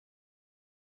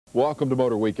Welcome to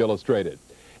MotorWeek Illustrated.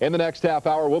 In the next half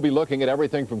hour, we'll be looking at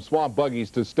everything from swamp buggies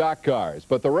to stock cars.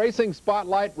 But the racing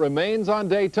spotlight remains on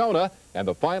Daytona and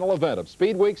the final event of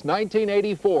Speed Week's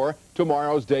 1984,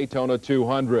 tomorrow's Daytona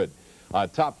 200. A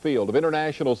top field of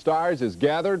international stars is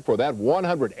gathered for that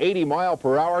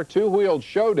 180-mile-per-hour two-wheeled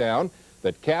showdown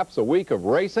that caps a week of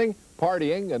racing,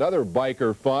 partying, and other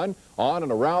biker fun on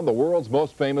and around the world's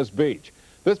most famous beach.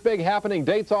 This big happening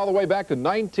dates all the way back to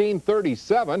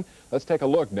 1937. Let's take a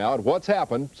look now at what's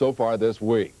happened so far this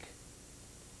week.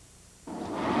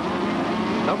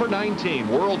 Number 19,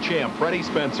 world champ Freddie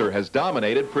Spencer has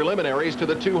dominated preliminaries to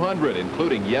the 200,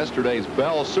 including yesterday's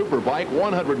Bell Superbike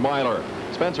 100-miler.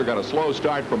 Spencer got a slow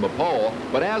start from the pole,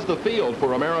 but as the field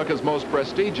for America's most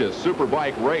prestigious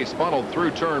Superbike race funneled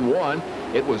through turn 1,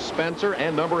 it was Spencer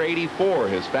and number 84,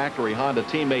 his factory Honda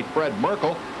teammate Fred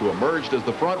Merkel, who emerged as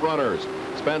the front runners.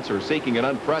 Spencer, seeking an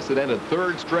unprecedented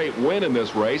third straight win in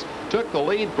this race, took the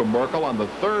lead from Merkel on the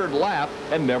third lap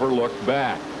and never looked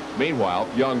back. Meanwhile,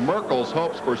 young Merkel's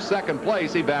hopes for second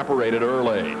place evaporated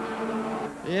early.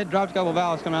 It dropped a couple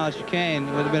valves coming out of the chicane.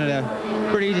 It would have been a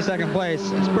pretty easy second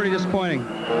place. It's pretty disappointing.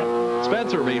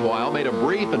 Spencer, meanwhile, made a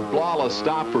brief and flawless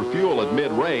stop for fuel at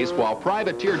mid-race, while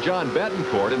privateer John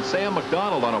Betancourt and Sam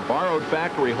McDonald on a borrowed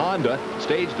factory Honda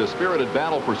staged a spirited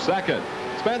battle for second.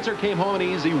 Spencer came home an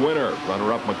easy winner.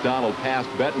 Runner-up McDonald passed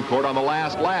Betancourt on the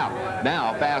last lap.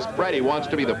 Now, Fast Freddie wants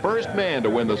to be the first man to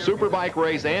win the Superbike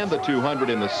race and the 200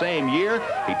 in the same year.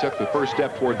 He took the first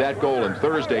step toward that goal in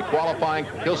Thursday qualifying.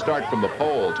 He'll start from the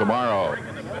pole tomorrow.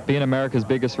 Being America's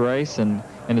biggest race, and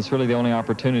it's really the only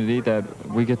opportunity that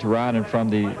we get to ride in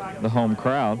front of the home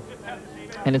crowd.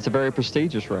 And it's a very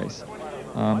prestigious race.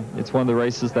 It's one of the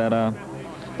races that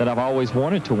I've always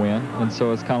wanted to win, and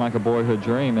so it's kind of like a boyhood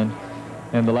dream.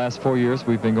 And the last 4 years,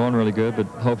 we've been going really good, but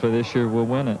hopefully this year we'll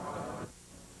win it.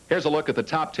 Here's a look at the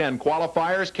top 10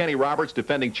 qualifiers. Kenny Roberts,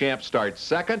 defending champ, starts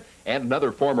second, and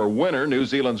another former winner, New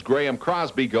Zealand's Graham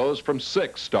Crosby, goes from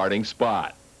 6th starting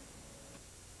spot.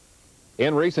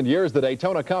 In recent years, the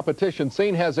Daytona competition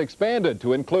scene has expanded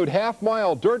to include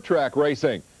half-mile dirt track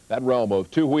racing. That realm of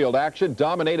two-wheeled action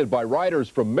dominated by riders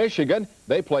from Michigan.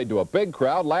 They played to a big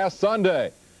crowd last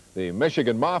Sunday. The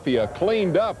Michigan Mafia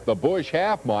cleaned up the Busch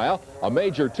half-mile, a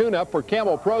major tune-up for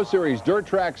Camel Pro Series dirt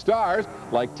track stars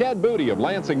like Ted Booty of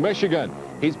Lansing, Michigan.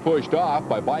 He's pushed off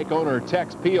by bike owner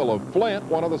Tex Peel of Flint,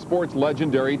 one of the sport's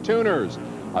legendary tuners.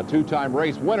 A two-time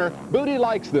race winner, Booty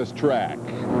likes this track.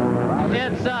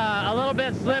 It's a little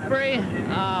bit slippery.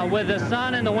 With the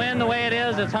sun and the wind the way it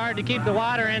is, it's hard to keep the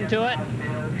water into it,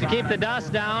 to keep the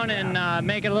dust down and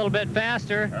make it a little bit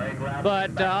faster.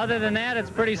 But other than that, it's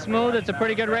pretty smooth. It's a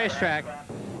pretty good racetrack.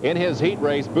 In his heat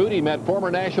race, Booty met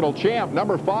former national champ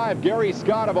number 5 Gary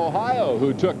Scott of Ohio,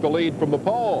 who took the lead from the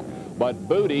pole. But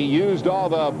Booty used all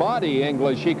the body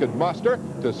English he could muster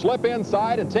to slip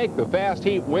inside and take the fast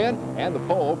heat win and the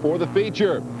pole for the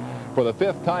feature. For the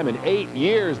 5th time in 8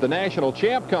 years, the national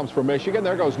champ comes from Michigan.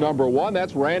 There goes number 1.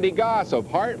 That's Randy Goss of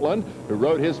Heartland, who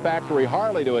rode his factory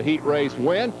Harley to a heat race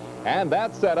win. And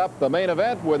that set up the main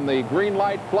event when the green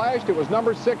light flashed. It was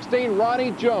number 16,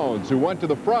 Ronnie Jones, who went to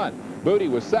the front. Booty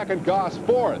was 2nd, Goss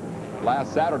 4th.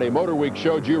 Last Saturday, MotorWeek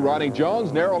showed you Ronnie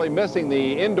Jones narrowly missing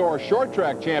the indoor short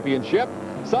track championship.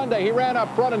 Sunday, he ran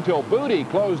up front until Booty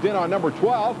closed in on number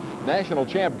 12. National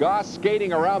champ Goss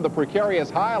skating around the precarious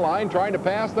high line, trying to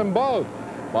pass them both.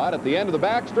 But at the end of the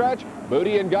backstretch,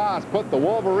 Booty and Goss put the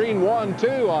Wolverine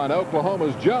 1-2 on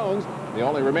Oklahoma's Jones. The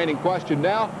only remaining question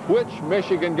now, which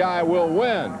Michigan guy will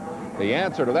win? The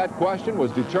answer to that question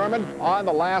was determined on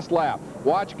the last lap.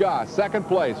 Watch Goss, 2nd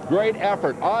place, great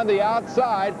effort on the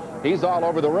outside. He's all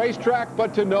over the racetrack,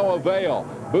 but to no avail.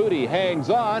 Booty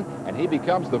hangs on, and he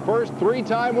becomes the first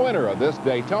 3-time winner of this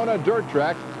Daytona Dirt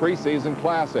Track preseason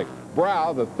classic.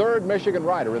 Brow, the 3rd Michigan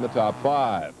rider in the top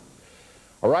 5.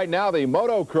 All right, now the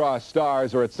motocross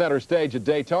stars are at center stage at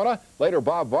Daytona. Later,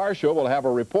 Bob Varsho will have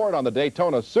a report on the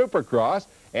Daytona Supercross,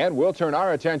 and we'll turn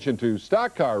our attention to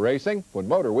stock car racing when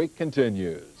MotorWeek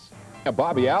continues.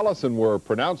 Bobby Allison were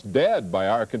pronounced dead by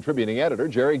our contributing editor,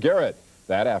 Jerry Garrett.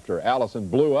 That after Allison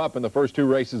blew up in the first 2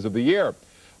 races of the year.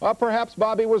 Well, perhaps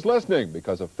Bobby was listening,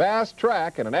 because a fast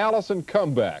track and an Allison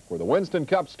comeback were the Winston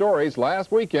Cup stories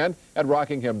last weekend at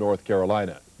Rockingham, North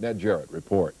Carolina. Ned Jarrett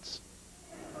reports.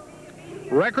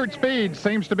 Record speed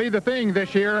seems to be the thing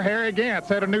this year. Harry Gant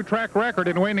set a new track record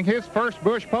in winning his first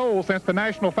Busch pole since the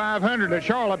National 500 at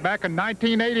Charlotte back in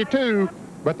 1982.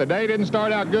 But the day didn't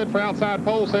start out good for outside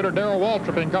pole sitter Darrell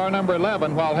Waltrip in car number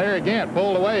 11, while Harry Gant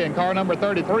pulled away in car number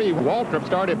 33. Waltrip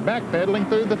started backpedaling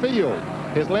through the field.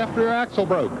 His left rear axle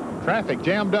broke. Traffic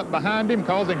jammed up behind him,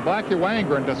 causing Blackie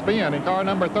Wangren to spin in car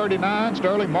number 39.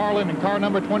 Sterling Marlin in car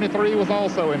number 23 was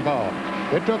also involved.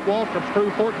 It took Waltrip's crew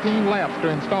 14 laps to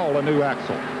install a new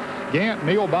axle. Gant,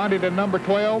 Neil Bonnet in number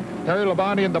 12, Terry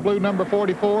Labonte in the blue number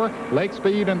 44, Lake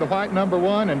Speed in the white number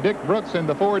 1, and Dick Brooks in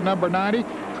the Ford number 90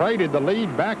 traded the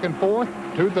lead back and forth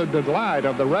to the delight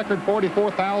of the record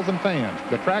 44,000 fans.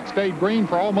 The track stayed green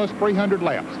for almost 300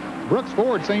 laps. Brooks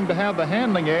Ford seemed to have the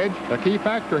handling edge, a key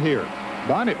factor here.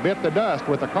 Bonnet bit the dust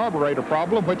with a carburetor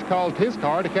problem, which caused his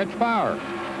car to catch fire.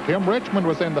 Tim Richmond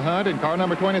was in the hunt in car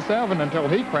number 27 until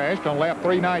he crashed on lap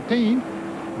 319.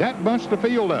 That bunched the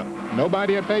field up.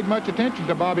 Nobody had paid much attention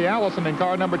to Bobby Allison in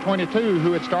car number 22,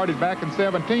 who had started back in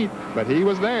 17th, but he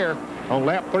was there. On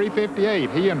lap 358,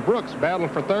 he and Brooks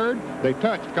battled for third. They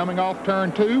touched coming off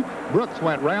turn 2. Brooks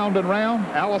went round and round.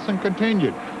 Allison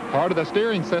continued. Part of the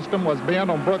steering system was bent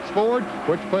on Brooks Ford,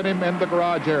 which put him in the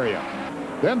garage area.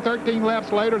 Then 13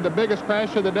 laps later, the biggest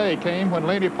crash of the day came when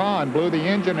Lenny Pond blew the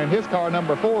engine in his car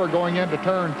number 4 going into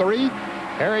turn 3.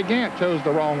 Harry Gant chose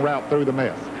the wrong route through the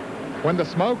mess. When the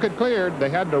smoke had cleared, they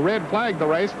had to red flag the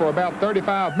race for about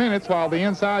 35 minutes while the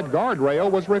inside guardrail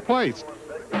was replaced.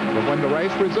 But when the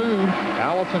race resumed,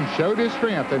 Allison showed his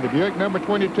strength in the Buick number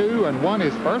 22 and won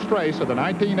his first race of the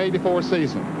 1984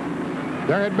 season.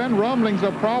 There had been rumblings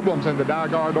of problems in the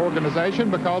Dygaard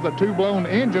organization because of 2 blown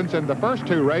engines in the first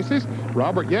 2 races.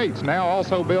 Robert Yates now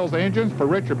also builds engines for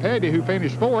Richard Petty, who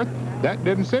finished 4th. That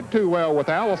didn't sit too well with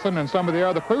Allison and some of the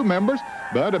other crew members,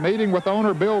 but a meeting with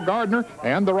owner Bill Gardner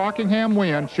and the Rockingham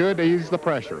win should ease the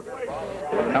pressure.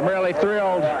 I'm really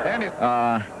thrilled.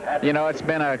 You know, it's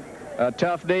been a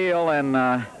tough deal,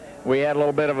 and we had a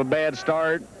little bit of a bad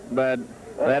start, but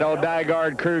that old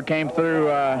Dygaard crew came through.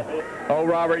 Old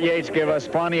Robert Yates gave us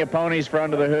plenty of ponies for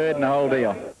under the hood and the whole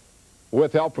deal.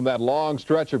 With help from that long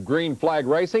stretch of green flag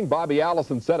racing, Bobby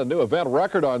Allison set a new event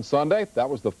record on Sunday. That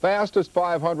was the fastest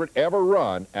 500 ever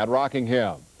run at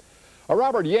Rockingham.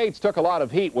 Robert Yates took a lot of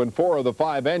heat when 4 of the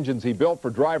 5 engines he built for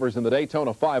drivers in the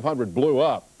Daytona 500 blew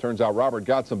up. Turns out Robert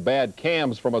got some bad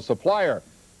cams from a supplier.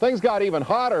 Things got even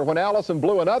hotter when Allison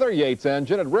blew another Yates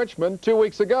engine at Richmond 2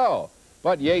 weeks ago.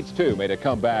 But Yates, too, made a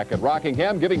comeback at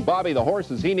Rockingham, giving Bobby the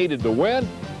horses he needed to win.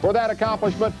 For that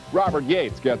accomplishment, Robert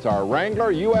Yates gets our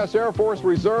Wrangler U.S. Air Force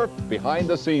Reserve Behind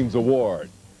the Scenes Award.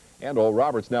 And old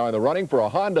Robert's now in the running for a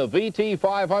Honda VT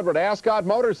 500 Ascot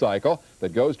motorcycle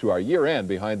that goes to our year-end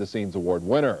Behind the Scenes Award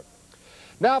winner.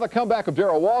 Now the comeback of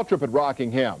Darrell Waltrip at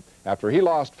Rockingham. After he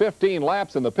lost 15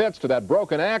 laps in the pits to that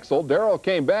broken axle, Darrell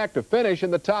came back to finish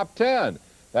in the top 10.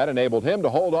 That enabled him to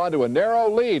hold on to a narrow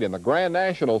lead in the Grand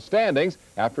National standings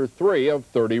after 3 of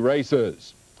 30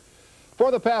 races.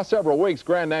 For the past several weeks,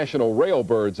 Grand National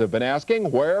railbirds have been asking,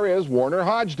 where is Warner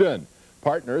Hodgdon?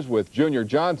 Partners with Junior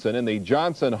Johnson in the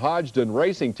Johnson-Hodgdon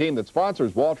racing team that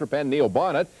sponsors Waltrip and Neil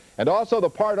Bonnet, and also the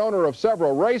part owner of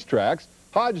several racetracks,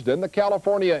 Hodgdon, the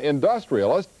California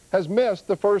industrialist, has missed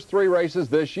the first 3 races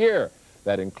this year.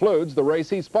 That includes the race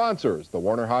he sponsors, the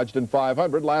Warner Hodgdon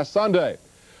 500 last Sunday.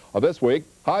 This week,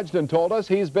 Hodgdon told us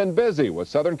he's been busy with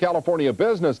Southern California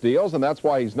business deals, and that's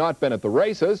why he's not been at the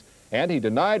races, and he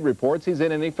denied reports he's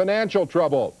in any financial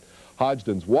trouble.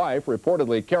 Hodgdon's wife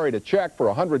reportedly carried a check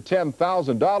for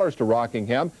 $110,000 to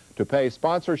Rockingham to pay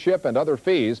sponsorship and other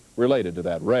fees related to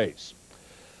that race.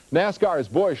 NASCAR's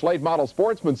Busch Late Model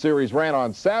Sportsman Series ran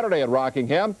on Saturday at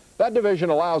Rockingham. That division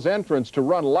allows entrants to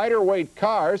run lighter weight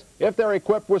cars if they're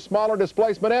equipped with smaller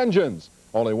displacement engines.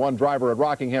 Only one driver at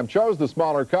Rockingham chose the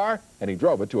smaller car, and he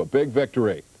drove it to a big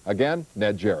victory. Again,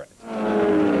 Ned Jarrett.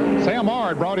 Sam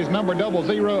Ard brought his number 00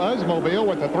 Oldsmobile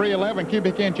with a 311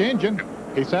 cubic inch engine.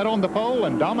 He sat on the pole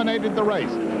and dominated the race.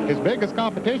 His biggest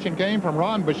competition came from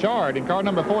Ron Bouchard in car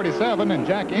number 47 and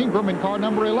Jack Ingram in car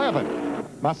number 11.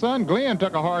 My son Glenn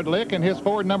took a hard lick in his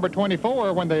Ford number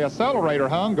 24 when the accelerator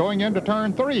hung going into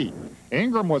turn 3.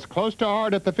 Ingram was close to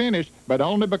Ard at the finish, but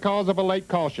only because of a late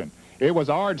caution. It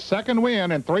was Ard's second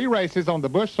win in 3 races on the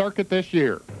Busch circuit this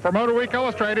year. For MotorWeek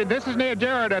Illustrated, this is Ned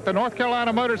Jarrett at the North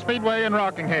Carolina Motor Speedway in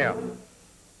Rockingham.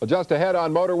 Well, just ahead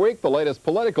on MotorWeek, the latest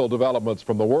political developments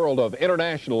from the world of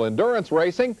international endurance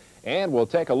racing, and we'll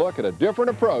take a look at a different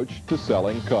approach to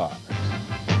selling cars.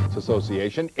 This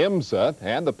association, IMSA,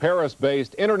 and the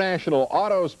Paris-based International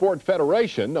Auto Sport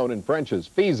Federation, known in French as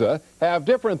FISA, have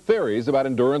different theories about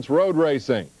endurance road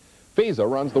racing. FISA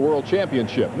runs the World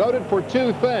Championship, noted for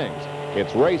 2 things.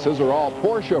 Its races are all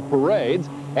Porsche parades,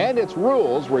 and its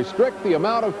rules restrict the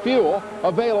amount of fuel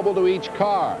available to each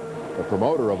car. The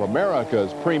promoter of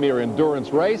America's premier endurance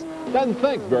race doesn't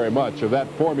think very much of that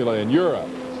formula in Europe.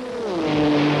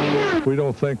 We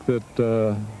don't think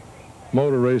that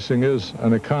motor racing is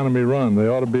an economy run. They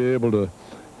ought to be able to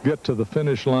get to the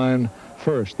finish line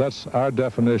first. That's our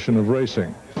definition of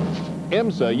racing.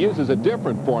 IMSA uses a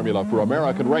different formula for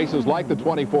American races like the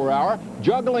 24-hour,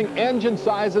 juggling engine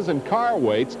sizes and car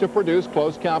weights to produce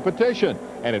close competition.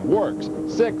 And it works.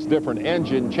 6 different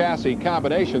engine chassis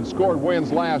combinations scored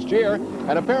wins last year,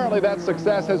 and apparently that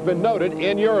success has been noted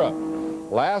in Europe.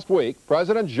 Last week,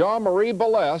 President Jean-Marie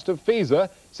Balest of FISA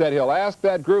said he'll ask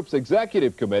that group's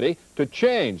executive committee to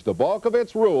change the bulk of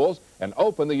its rules and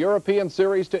open the European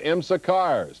series to IMSA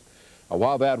cars. Now,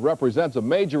 while that represents a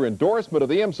major endorsement of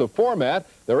the IMSA format,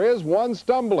 there is one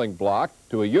stumbling block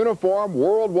to a uniform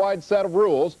worldwide set of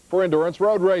rules for endurance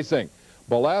road racing.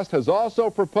 Balest has also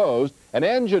proposed an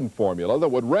engine formula that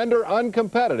would render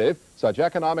uncompetitive such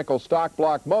economical stock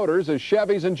block motors as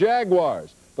Chevys and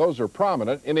Jaguars. Those are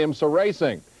prominent in IMSA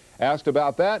racing. Asked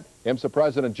about that, IMSA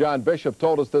President John Bishop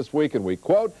told us this week, and we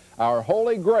quote, "Our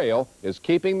holy grail is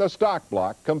keeping the stock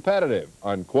block competitive,"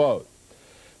 unquote.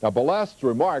 Now, Balest's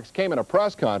remarks came in a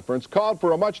press conference called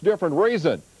for a much different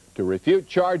reason: to refute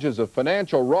charges of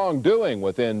financial wrongdoing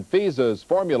within FISA's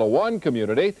Formula One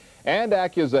community and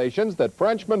accusations that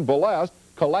Frenchman Balest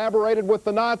collaborated with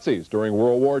the Nazis during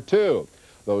World War II.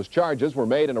 Those charges were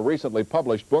made in a recently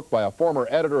published book by a former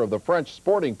editor of the French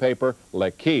sporting paper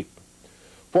L'Equipe.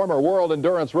 Former world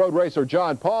endurance road racer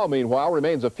John Paul, meanwhile,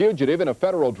 remains a fugitive in a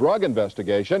federal drug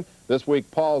investigation. This week,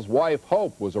 Paul's wife,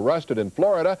 Hope, was arrested in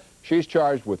Florida. She's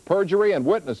charged with perjury and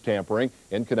witness tampering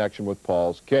in connection with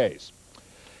Paul's case.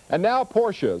 And now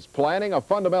Porsche's planning a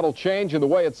fundamental change in the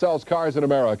way it sells cars in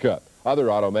America. Other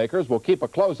automakers will keep a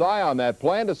close eye on that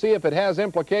plan to see if it has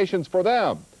implications for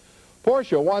them.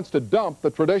 Porsche wants to dump the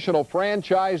traditional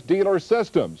franchise dealer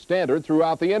system, standard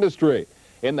throughout the industry.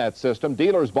 In that system,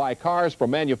 dealers buy cars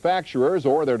from manufacturers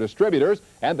or their distributors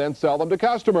and then sell them to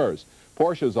customers.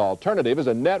 Porsche's alternative is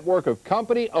a network of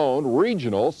company-owned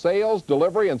regional sales,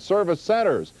 delivery, and service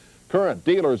centers. Current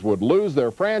dealers would lose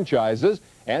their franchises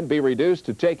and be reduced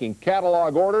to taking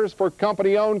catalog orders for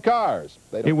company-owned cars.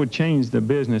 It would change the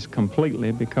business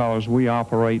completely because we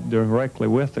operate directly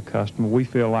with the customer. We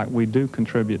feel like we do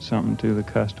contribute something to the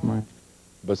customer.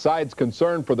 Besides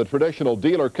concern for the traditional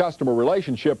dealer-customer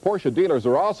relationship, Porsche dealers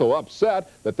are also upset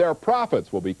that their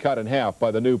profits will be cut in half by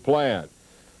the new plan.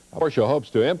 Porsche hopes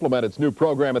to implement its new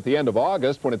program at the end of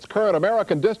August when its current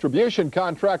American distribution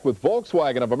contract with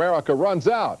Volkswagen of America runs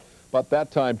out. But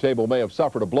that timetable may have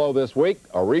suffered a blow this week.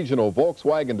 A regional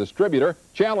Volkswagen distributor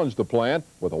challenged the plan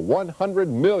with a $100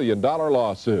 million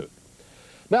lawsuit.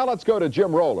 Now let's go to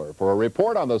Jim Roller for a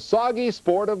report on the soggy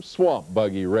sport of swamp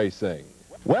buggy racing.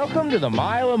 Welcome to the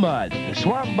Mile of Mud, the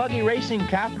swamp buggy racing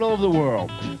capital of the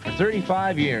world. For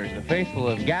 35 years, the faithful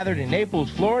have gathered in Naples,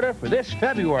 Florida for this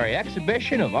February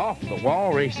exhibition of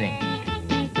off-the-wall racing.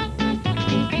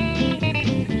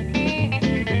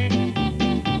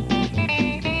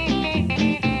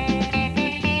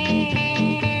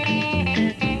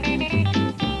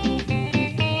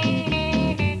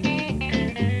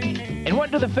 And what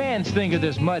do the fans think of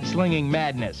this mud-slinging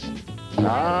madness?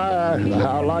 I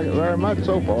like it very much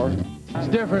so far. It's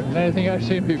different than anything I've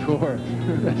seen before.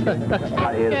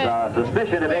 His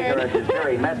suspicion of ignorance is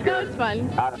very Metzger. No, it's fun.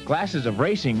 Classes of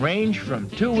racing range from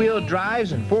two-wheel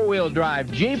drives and four-wheel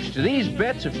drive Jeeps to these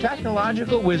bits of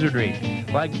technological wizardry.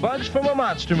 Like bugs from a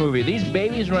monster movie, these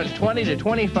babies run 20 to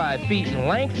 25 feet in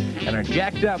length and are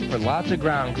jacked up for lots of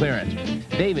ground clearance.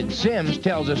 David Sims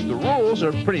tells us the rules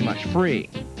are pretty much free.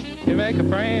 You make a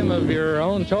frame of your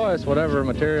own choice, whatever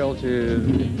materials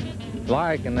you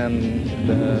like, and then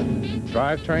the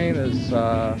drivetrain is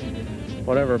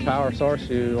whatever power source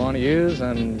you want to use,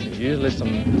 and usually some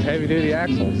heavy-duty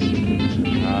axles.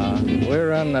 We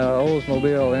run the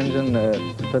Oldsmobile engine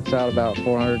that puts out about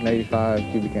 485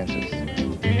 cubic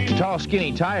inches. Tall,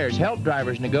 skinny tires help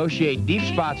drivers negotiate deep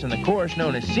spots in the course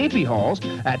known as CP holes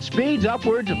at speeds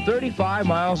upwards of 35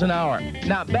 miles an hour.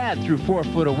 Not bad through 4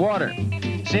 foot of water.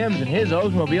 Sims and his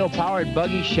Oldsmobile-powered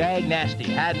buggy Shag Nasty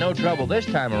had no trouble this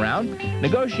time around,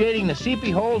 negotiating the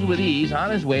CP holes with ease on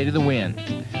his way to the win.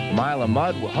 The Mile of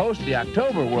Mud will host the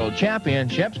October World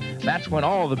Championships. That's when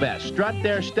all the best strut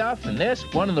their stuff in this,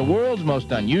 one of the world's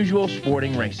most unusual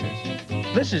sporting races.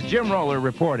 This is Jim Roller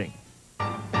reporting.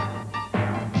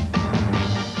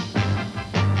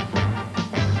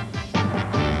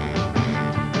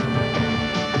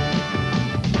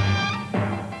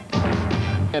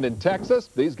 And in Texas,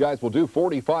 these guys will do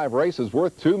 45 races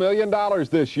worth $2 million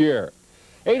this year.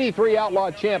 83 Outlaw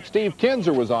champ Steve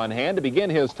Kinzer was on hand to begin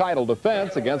his title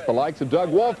defense against the likes of Doug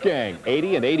Wolfgang,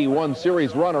 80 and 81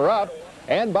 series runner-up,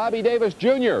 and Bobby Davis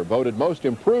Jr., voted most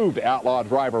improved Outlaw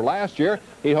driver last year.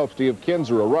 He hopes to give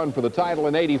Kinzer a run for the title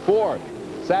in 84.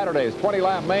 Saturday's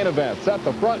 20-lap main event set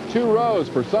the front 2 rows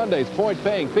for Sunday's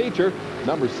point-paying feature.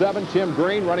 Number 7, Tim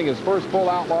Green, running his first full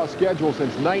outlaw schedule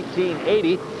since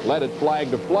 1980, led it flag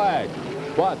to flag.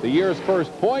 But the year's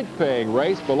first point-paying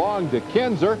race belonged to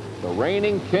Kinzer, the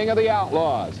reigning king of the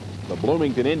outlaws. The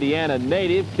Bloomington, Indiana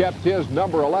native kept his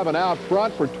number 11 out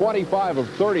front for 25 of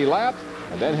 30 laps,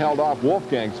 and then held off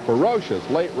Wolfgang's ferocious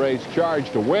late race charge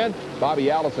to win. Bobby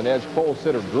Allison edged pole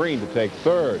sitter Green to take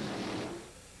third.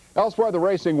 Elsewhere, the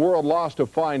racing world lost a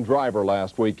fine driver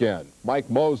last weekend. Mike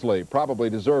Mosley probably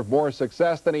deserved more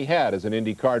success than he had as an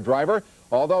IndyCar driver,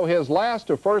 although his last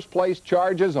to first place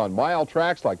charges on mile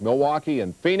tracks like Milwaukee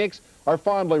and Phoenix are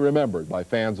fondly remembered by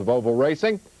fans of oval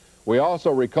racing. We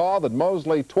also recall that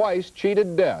Mosley twice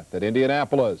cheated death at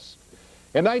Indianapolis.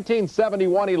 In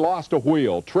 1971, he lost a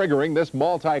wheel, triggering this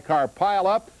multi-car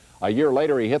pileup. A year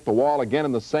later, he hit the wall again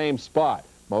in the same spot.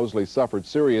 Mosley suffered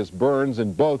serious burns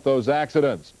in both those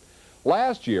accidents.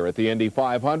 Last year at the Indy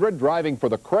 500, driving for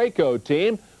the Craco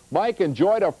team, Mike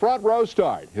enjoyed a front row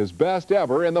start, his best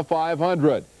ever in the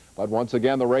 500. But once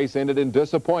again, the race ended in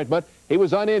disappointment. He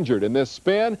was uninjured in this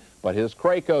spin, but his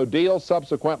Craco deal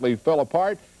subsequently fell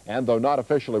apart, and though not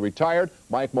officially retired,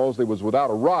 Mike Mosley was without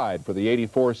a ride for the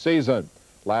 '84 season.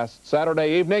 Last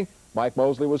Saturday evening, Mike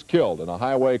Mosley was killed in a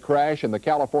highway crash in the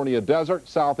California desert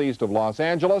southeast of Los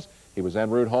Angeles. He was en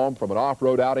route home from an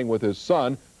off-road outing with his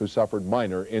son, who suffered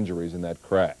minor injuries in that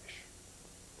crash.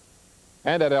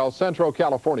 And at El Centro,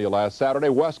 California last Saturday,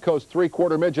 West Coast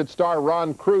three-quarter midget star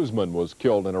Ron Kruzman was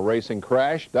killed in a racing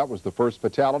crash. That was the first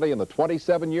fatality in the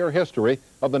 27-year history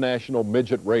of the National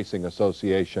Midget Racing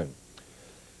Association.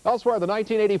 Elsewhere, the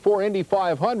 1984 Indy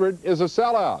 500 is a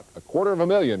sellout.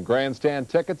 250,000 grandstand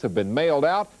tickets have been mailed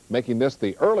out, making this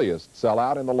the earliest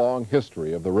sellout in the long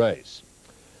history of the race.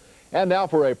 And now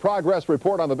for a progress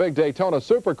report on the big Daytona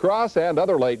Supercross and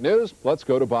other late news, let's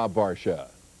go to Bob Varsha.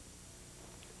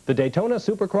 The Daytona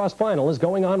Supercross final is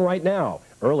going on right now.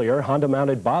 Earlier,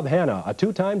 Honda-mounted Bob Hanna, a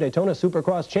two-time Daytona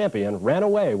Supercross champion, ran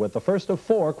away with the first of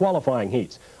 4 qualifying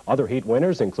heats. Other heat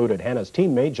winners included Hanna's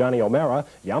teammate Johnny O'Mara,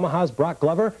 Yamaha's Brock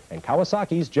Glover, and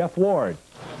Kawasaki's Jeff Ward.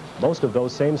 Most of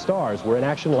those same stars were in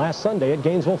action last Sunday at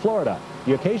Gainesville, Florida.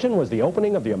 The occasion was the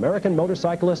opening of the American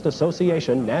Motorcyclist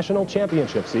Association National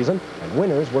Championship season, and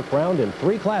winners were crowned in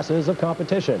 3 classes of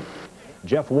competition.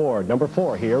 Jeff Ward, number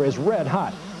 4 here, is red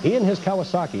hot. He and his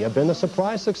Kawasaki have been the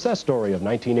surprise success story of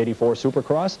 1984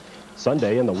 Supercross.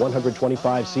 Sunday in the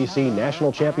 125cc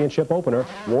National Championship opener,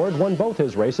 Ward won both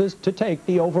his races to take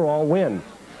the overall win.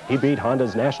 He beat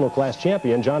Honda's national class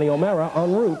champion Johnny O'Mara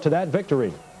en route to that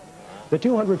victory. The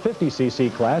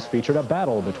 250cc class featured a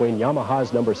battle between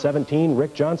Yamaha's number 17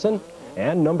 Rick Johnson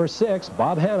and number 6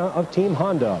 Bob Hanna of Team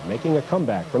Honda, making a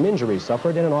comeback from injuries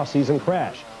suffered in an off-season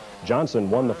crash. Johnson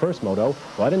won the first moto,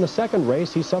 but in the second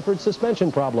race he suffered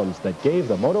suspension problems that gave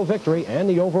the moto victory and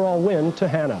the overall win to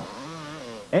Hanna.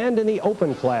 And in the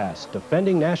open class,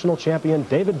 defending national champion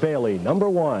David Bailey, number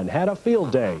 1, had a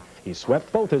field day. He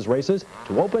swept both his races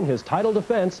to open his title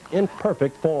defense in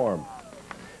perfect form.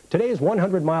 Today's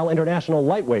 100-mile international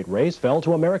lightweight race fell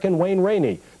to American Wayne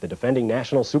Rainey. The defending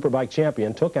national superbike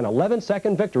champion took an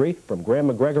 11-second victory from Graham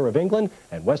McGregor of England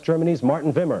and West Germany's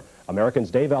Martin Wimmer. Americans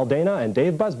Dave Aldana and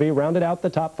Dave Busby rounded out the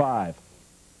top 5.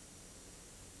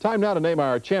 Time now to name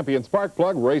our champion spark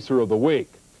plug racer of the week.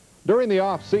 During the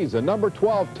off-season, number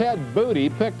 12 Ted Booty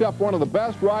picked up one of the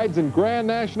best rides in Grand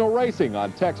National Racing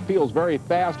on Tex Peel's very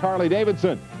fast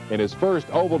Harley-Davidson. In his first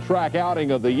oval track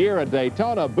outing of the year at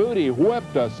Daytona, Booty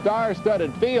whipped a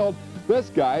star-studded field. This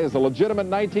guy is a legitimate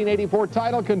 1984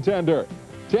 title contender.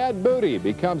 Ted Booty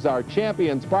becomes our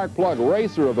champion spark plug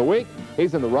racer of the week.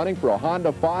 He's in the running for a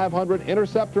Honda 500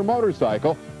 Interceptor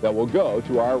motorcycle that will go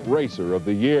to our racer of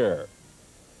the year.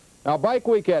 Now, Bike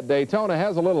Week at Daytona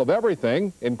has a little of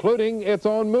everything, including its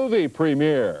own movie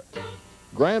premiere.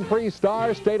 Grand Prix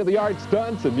stars, state-of-the-art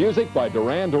stunts, and music by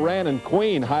Duran Duran and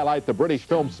Queen highlight the British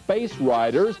film Space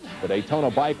Riders. The Daytona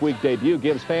Bike Week debut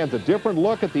gives fans a different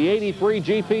look at the '83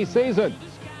 GP season.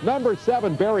 Number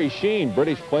 7, Barry Sheen,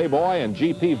 British playboy and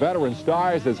GP veteran,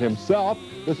 stars as himself.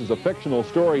 This is a fictional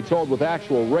story told with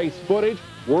actual race footage.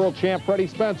 World champ Freddie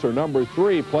Spencer, number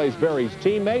 3, plays Barry's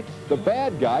teammate. The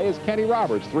bad guy is Kenny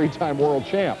Roberts, 3-time world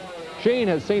champ. Sheen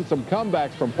has seen some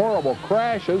comebacks from horrible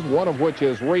crashes, one of which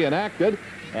is reenacted.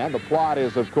 And the plot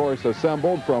is, of course,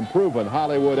 assembled from proven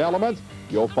Hollywood elements.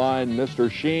 You'll find Mr.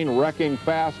 Sheen wrecking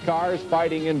fast cars,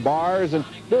 fighting in bars, and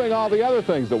doing all the other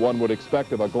things that one would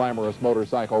expect of a glamorous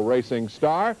motorcycle racing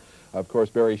star. Of course,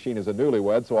 Barry Sheen is a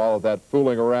newlywed, so all of that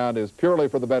fooling around is purely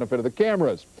for the benefit of the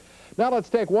cameras. Now let's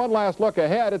take one last look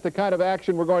ahead at the kind of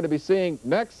action we're going to be seeing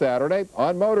next Saturday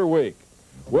on Motor Week.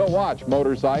 We'll watch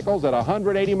motorcycles at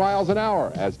 180 miles an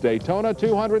hour as Daytona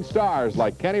 200 stars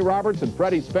like Kenny Roberts and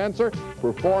Freddie Spencer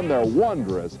perform their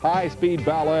wondrous high-speed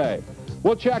ballet.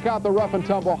 We'll check out the rough and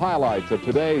tumble highlights of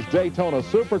today's Daytona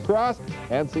Supercross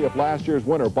and see if last year's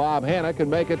winner Bob Hanna can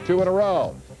make it 2 in a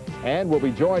row. And we'll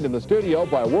be joined in the studio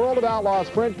by World of Outlaw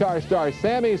sprint car star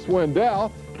Sammy Swindell.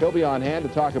 He'll be on hand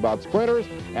to talk about sprinters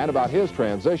and about his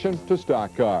transition to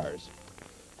stock cars.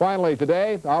 Finally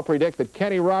today, I'll predict that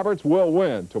Kenny Roberts will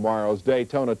win tomorrow's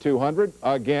Daytona 200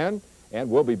 again, and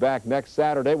we'll be back next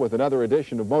Saturday with another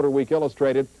edition of MotorWeek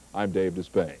Illustrated. I'm Dave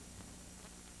Despain.